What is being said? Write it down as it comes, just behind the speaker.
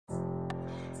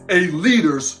A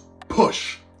leader's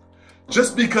push.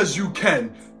 Just because you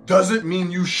can doesn't mean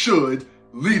you should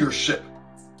leadership.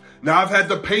 Now, I've had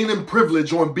the pain and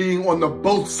privilege on being on the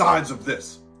both sides of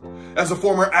this. As a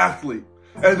former athlete,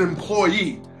 an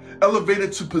employee,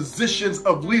 elevated to positions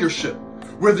of leadership,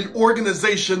 where the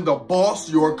organization, the boss,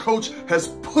 your coach has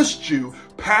pushed you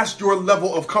past your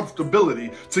level of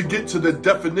comfortability to get to the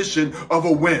definition of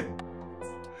a win.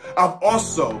 I've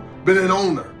also been an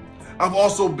owner. I've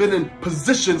also been in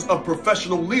positions of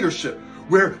professional leadership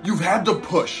where you've had to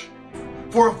push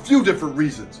for a few different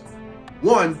reasons.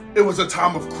 One, it was a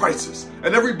time of crisis,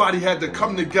 and everybody had to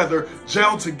come together,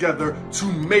 gel together to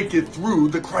make it through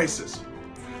the crisis.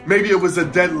 Maybe it was a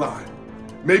deadline.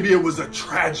 Maybe it was a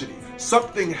tragedy.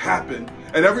 Something happened,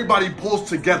 and everybody pulls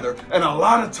together, and a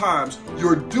lot of times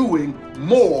you're doing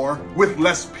more with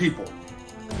less people.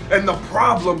 And the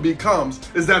problem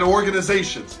is that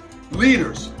organizations,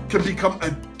 leaders, can become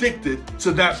addicted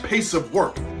to that pace of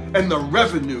work and the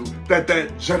revenue that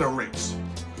generates.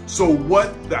 So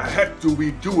what the heck do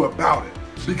we do about it?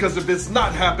 Because if it's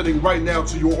not happening right now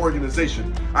to your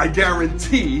organization, I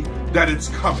guarantee that it's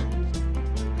coming.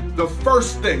 The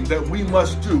first thing that we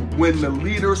must do when the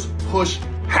leader's push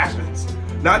happens,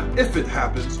 not if it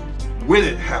happens, when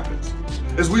it happens,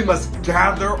 is we must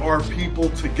gather our people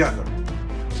together.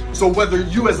 So whether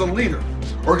you as a leader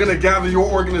are going to gather your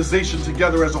organization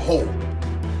together as a whole,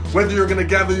 whether you're going to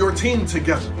gather your team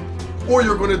together, or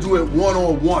you're going to do it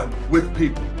one-on-one with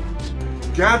people,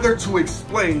 gather to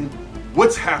explain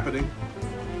what's happening,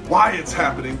 why it's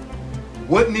happening,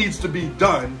 what needs to be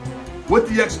done, what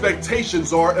the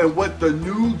expectations are, and what the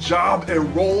new job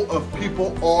and role of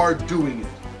people are doing it.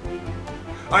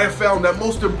 I have found that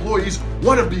most employees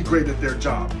want to be great at their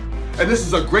job, and this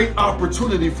is a great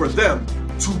opportunity for them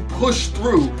to push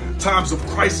through times of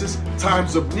crisis,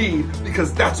 times of need,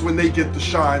 because that's when they get to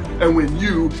shine and when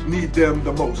you need them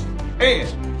the most, and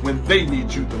when they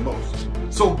need you the most.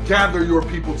 So gather your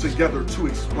people together to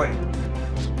explain.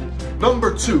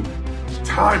 Number 2,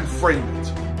 time frame it.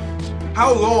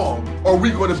 How long are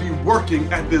we going to be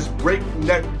working at this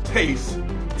breakneck pace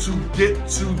to get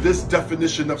to this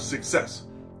definition of success?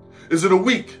 Is it a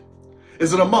week?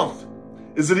 Is it a month?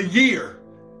 Is it a year?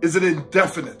 Is it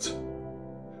indefinite?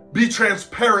 Be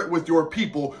transparent with your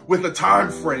people with a time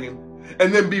frame,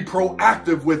 and then be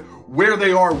proactive with where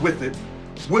they are with it,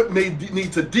 what may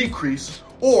need to decrease,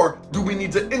 or do we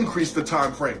need to increase the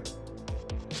time frame?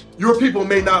 Your people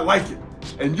may not like it,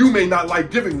 and you may not like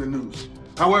giving the news.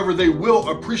 However, they will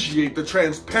appreciate the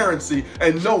transparency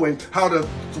and knowing how to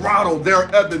throttle their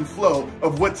ebb and flow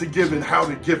of what to give and how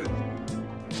to give it.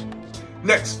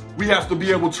 Next, we have to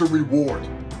be able to reward.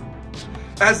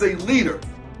 As a leader,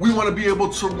 we want to be able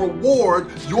to reward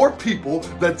your people,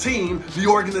 the team, the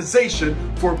organization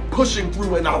for pushing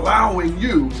through and allowing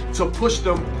you to push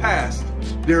them past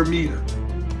their meter.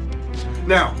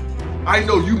 Now, I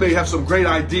know you may have some great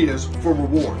ideas for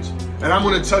rewards, and I'm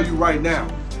going to tell you right now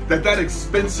that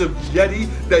expensive Yeti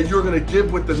that you're going to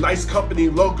give with the nice company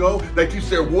logo that keeps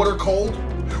their water cold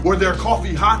or their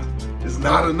coffee hot is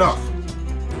not enough.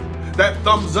 That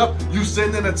thumbs up you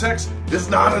send in a text is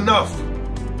not enough.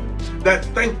 That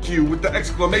thank you with the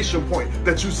exclamation point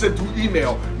that you send through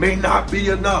email may not be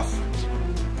enough.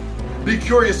 Be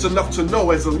curious enough to know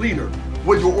as a leader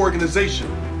what your organization,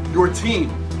 your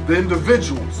team, the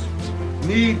individuals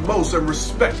need most and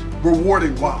respect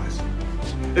rewarding wise.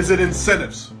 Is it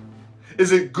incentives?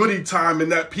 Is it goodie time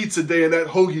and that pizza day and that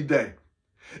hoagie day?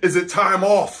 Is it time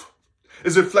off?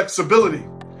 Is it flexibility?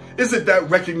 Is it that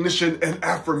recognition and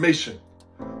affirmation?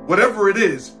 Whatever it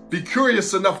is, be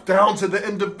curious enough down to the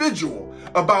individual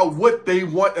about what they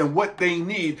want and what they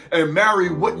need, and marry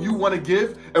what you want to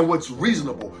give and what's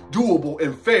reasonable, doable,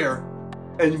 and fair.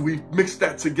 And we mix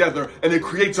that together, and it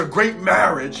creates a great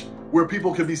marriage where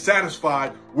people can be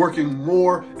satisfied working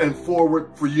more and forward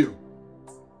for you.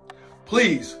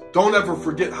 Please don't ever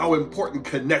forget how important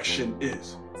connection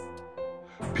is.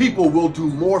 People will do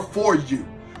more for you,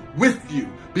 with you,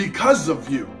 because of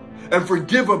you, and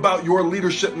forgive about your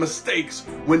leadership mistakes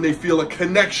when they feel a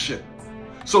connection.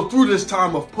 So through this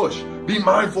time of push, be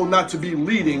mindful not to be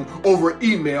leading over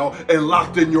email and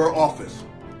locked in your office.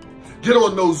 Get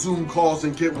on those Zoom calls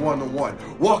and get one-on-one.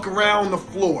 Walk around the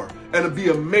floor and be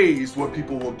amazed what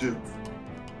people will do.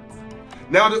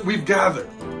 Now that we've gathered,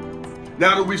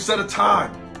 now that we've set a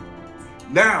time,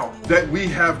 now that we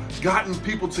have gotten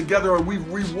people together and we've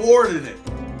rewarded it,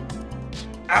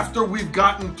 after we've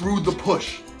gotten through the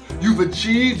push, you've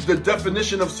achieved the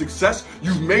definition of success,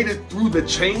 you've made it through the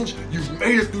change, you've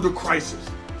made it through the crisis.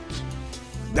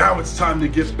 Now it's time to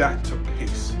get back to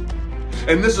pace.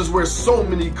 And this is where so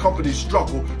many companies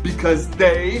struggle because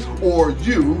they or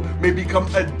you may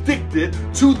become addicted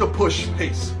to the push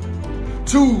pace,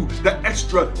 to the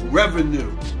extra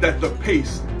revenue that the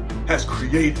pace has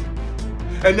created.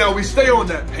 And now we stay on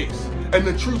that pace. And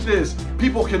the truth is,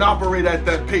 people can operate at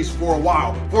that pace for a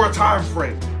while, for a time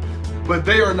frame, but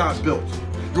they are not built.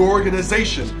 Your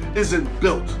organization isn't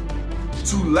built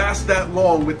to last that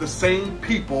long with the same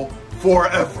people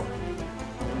forever.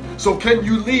 So can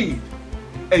you lead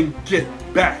and get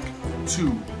back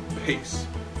to pace?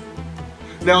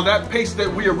 Now that pace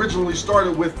that we originally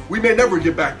started with, we may never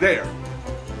get back there.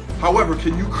 However,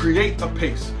 can you create a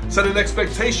pace, set an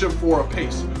expectation for a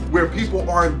pace where people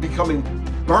aren't becoming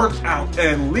burnt out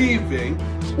and leaving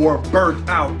or burnt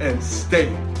out and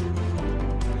staying?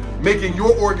 Making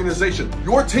your organization,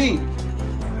 your team,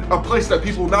 a place that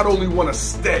people not only want to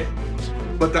stay,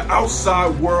 but the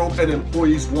outside world and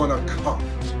employees want to come.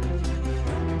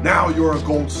 Now you're a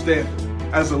gold standard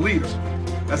as a leader,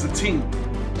 as a team,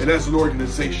 and as an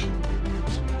organization.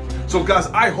 So guys,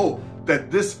 I hope that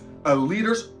this A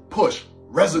Leader's Push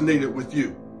resonated with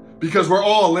you, because we're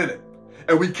all in it.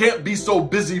 And we can't be so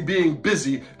busy being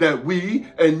busy that we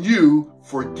and you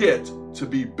forget to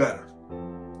be better.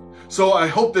 So I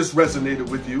hope this resonated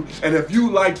with you. And if you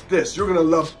like this, you're going to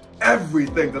love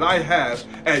everything that I have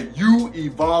at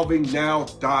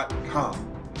youevolvingnow.com.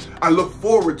 I look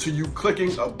forward to you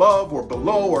clicking above or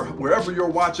below or wherever you're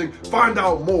watching. Find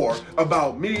out more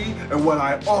about me and what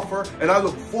I offer. And I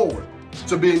look forward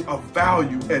to being of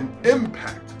value and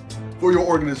impact for your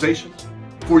organization,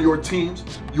 for your teams,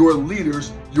 your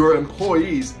leaders, your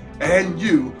employees, and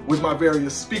you with my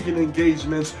various speaking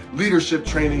engagements, leadership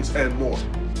trainings, and more.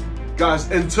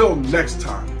 Guys, until next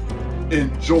time,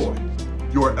 enjoy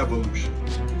your evolution.